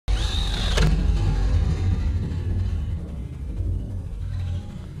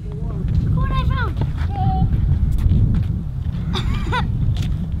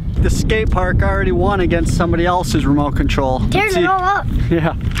skate park already won against somebody else's remote control. Tears it all up.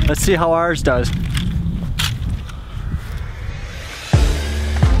 Yeah, let's see how ours does.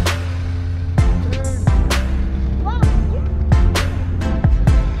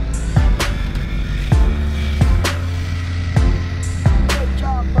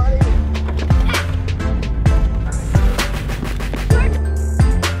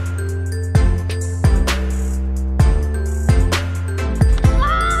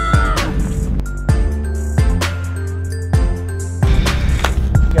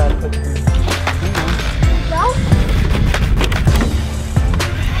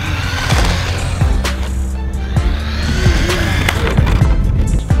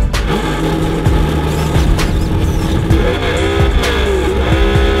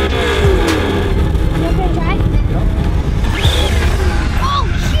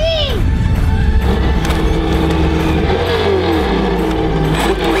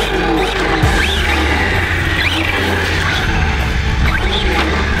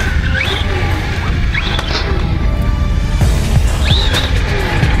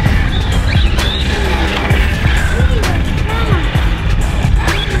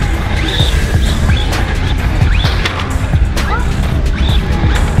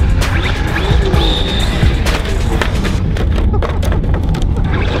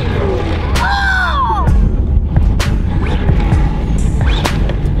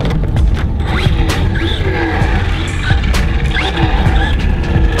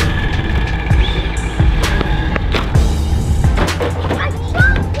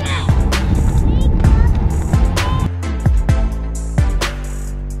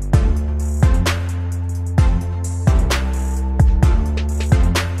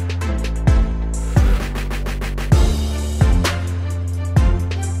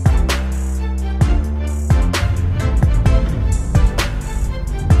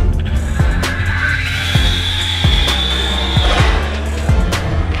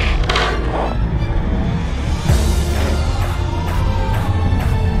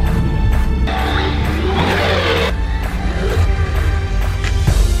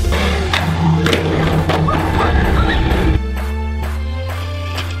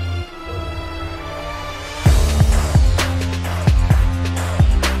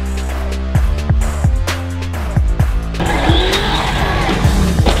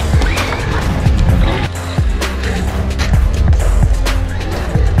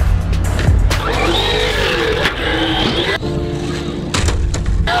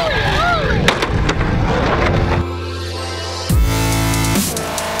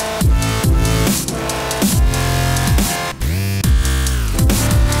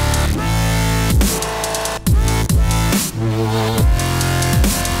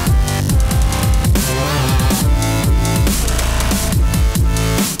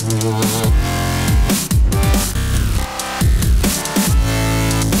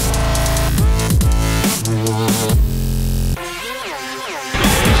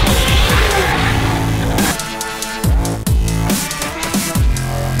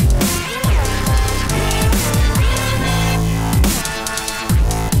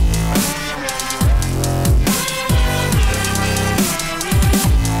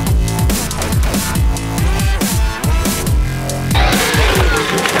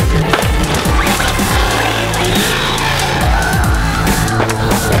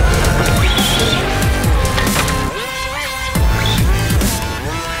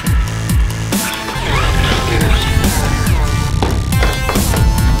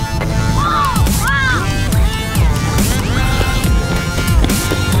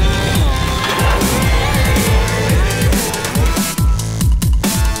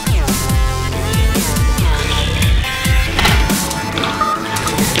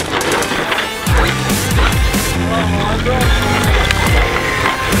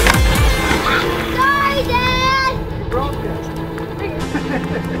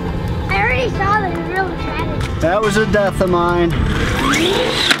 That was a death of mine.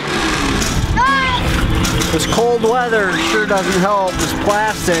 This cold weather sure doesn't help. This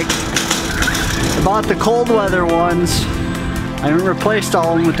plastic. I bought the cold weather ones. I haven't replaced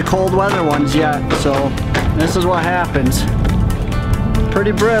all of them with the cold weather ones yet, so this is what happens.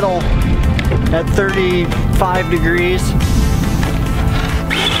 Pretty brittle at 35 degrees.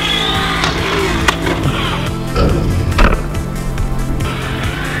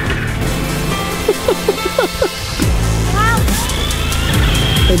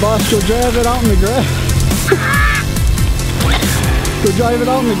 Hey boss, go drive it out in the grass. Go drive it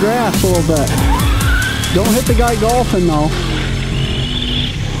out in the grass a little bit. Don't hit the guy golfing though.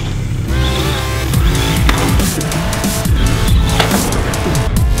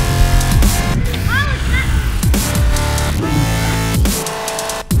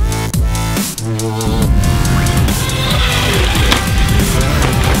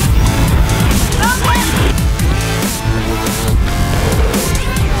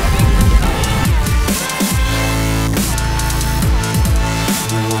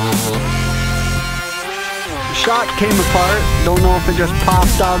 shock came apart. Don't know if it just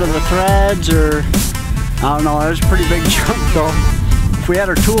popped out of the threads or I don't know. It was a pretty big jump though. If we had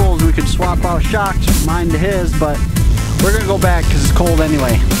our tools, we could swap out shocks from mine to his, but we're gonna go back because it's cold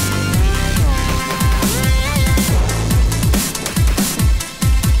anyway.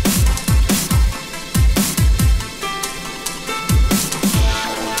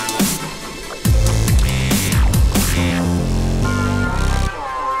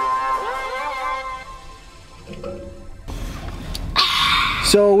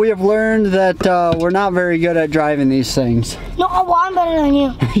 So we have learned that we're not very good at driving these things. No, I'm better than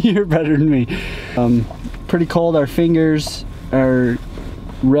you. You're better than me. Pretty cold. Our fingers are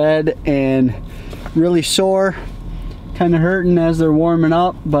red and really sore. Kind of hurting as they're warming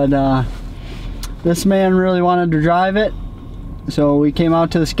up, but this man really wanted to drive it. So we came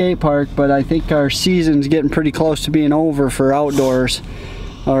out to the skate park, but I think our season's getting pretty close to being over for outdoors.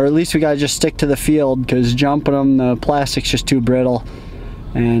 Or at least we gotta just stick to the field because jumping them, the plastic's just too brittle.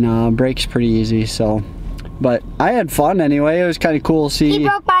 And breaks pretty easy, so. But I had fun anyway. It was kind of cool to see he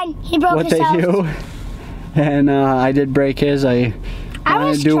broke mine. He broke what they do. And I did break his. I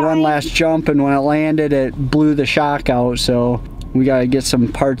wanted to do one last jump, and when it landed, it blew the shock out. So we gotta get some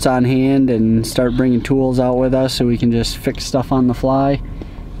parts on hand and start bringing tools out with us so we can just fix stuff on the fly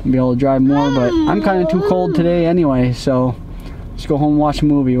and be able to drive more. But I'm kind of too cold today anyway, so let's go home and watch a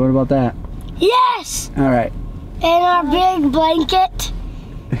movie. What about that? Yes. All right. And our big blanket.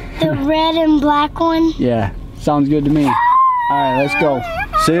 The red and black one? Yeah, sounds good to me. Alright, let's go.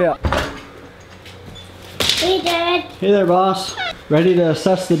 See ya. Hey, Dad. Hey there, boss. Ready to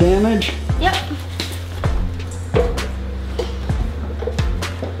assess the damage? Yep.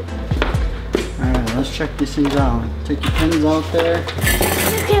 Alright, let's check these things out. Take your pins out there.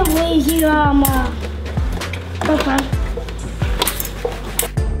 You can wait here, okay.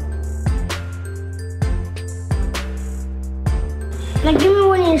 Now give me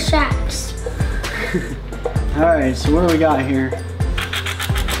one of your shocks. Alright, so what do we got here?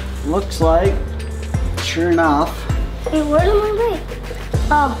 Looks like, sure enough, Wait, where did my break?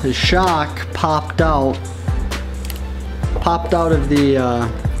 Oh. the shock popped out of the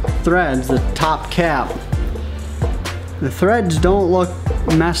threads, the top cap. The threads don't look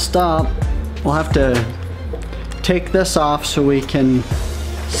messed up. We'll have to take this off so we can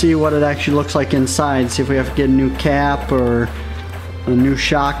see what it actually looks like inside, see if we have to get a new cap or a new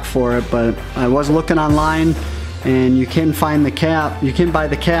shock for it. But I was looking online and you can find the cap, you can buy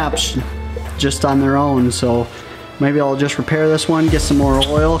the caps just on their own, so maybe I'll just repair this one, get some more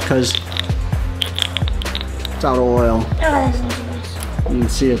oil because it's out of oil. Oh, that's nice. You can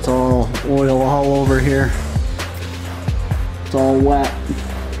see it's all oil all over here. It's all wet.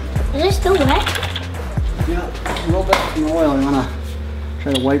 Is it still wet? Yeah, a little bit from the oil. You wanna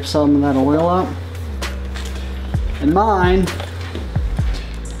try to wipe some of that oil out? And mine,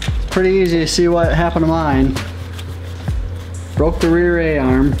 pretty easy to see what happened to mine. Broke the rear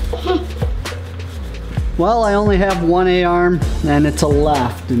A-arm. Well, I only have one A-arm and it's a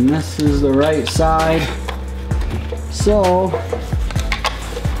left, and this is the right side. So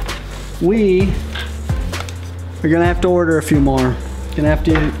we are gonna have to order a few more. Gonna have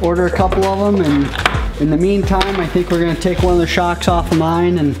to order a couple of them, and in the meantime I think we're gonna take one of the shocks off of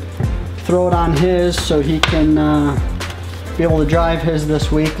mine and throw it on his so he can be able to drive his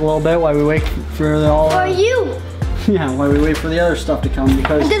this week a little bit while we wait for the all. For you. Yeah, while we wait for the other stuff to come,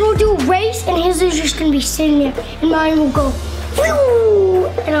 because. And then we'll do a race, and his is just gonna be sitting there, and mine will go, whew,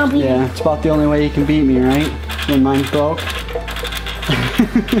 and I'll be. Yeah, it's about the only way you can beat me, right? When mine's broke.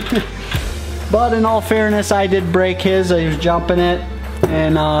 But in all fairness, I did break his. I was jumping it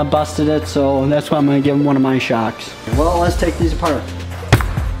and busted it, so that's why I'm gonna give him one of my shocks. Well, let's take these apart.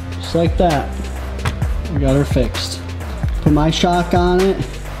 Just like that. We got her fixed. Put my shock on it.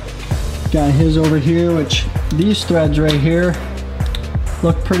 Got his over here, which these threads right here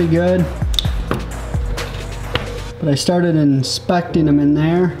look pretty good. But I started inspecting them in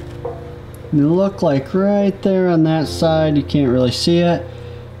there, and they look like right there on that side. You can't really see it,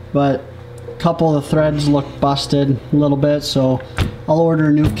 but a couple of the threads look busted a little bit, so I'll order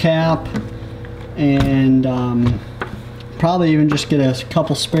a new cap and probably even just get a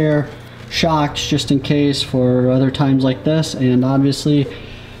couple spare shocks just in case for other times like this, and obviously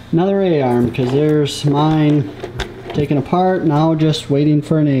another A-arm, because there's mine taken apart, now just waiting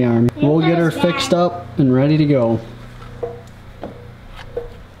for an A-arm. We'll get her fixed up and ready to go.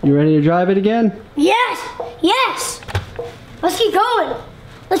 You ready to drive it again? Yes! Yes! Let's keep going.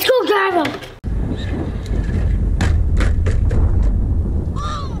 Let's go drive him.